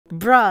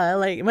Bruh,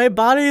 like my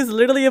body is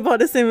literally about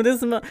the same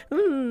this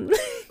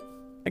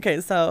Okay,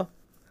 so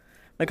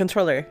my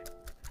controller.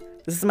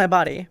 This is my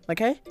body,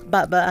 okay?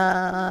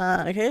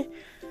 Okay?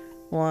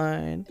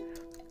 One.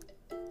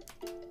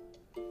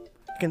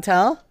 You can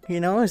tell, you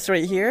know, it's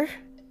right here.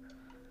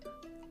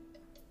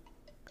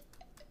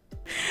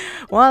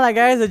 Well,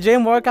 guys, the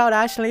gym workout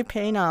actually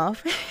paying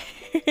off.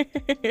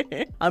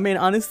 I mean,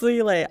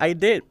 honestly, like I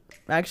did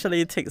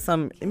actually take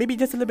some, maybe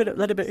just a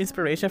little bit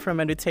inspiration from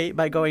meditate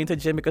by going to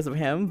gym because of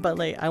him. But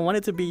like, I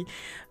wanted to be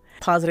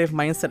positive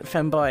mindset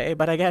femboy.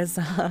 But I guess,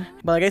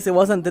 it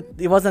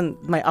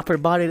wasn't my upper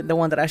body, the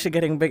one that actually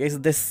getting big. Is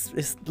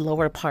this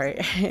lower part.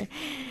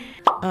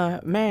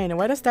 Man,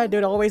 why does that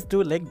dude always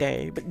do leg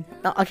day? But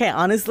okay,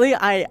 honestly,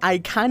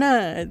 I kind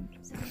of.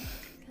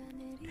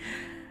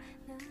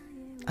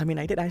 I mean,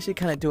 I did actually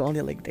kind of do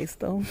only leg days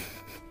though.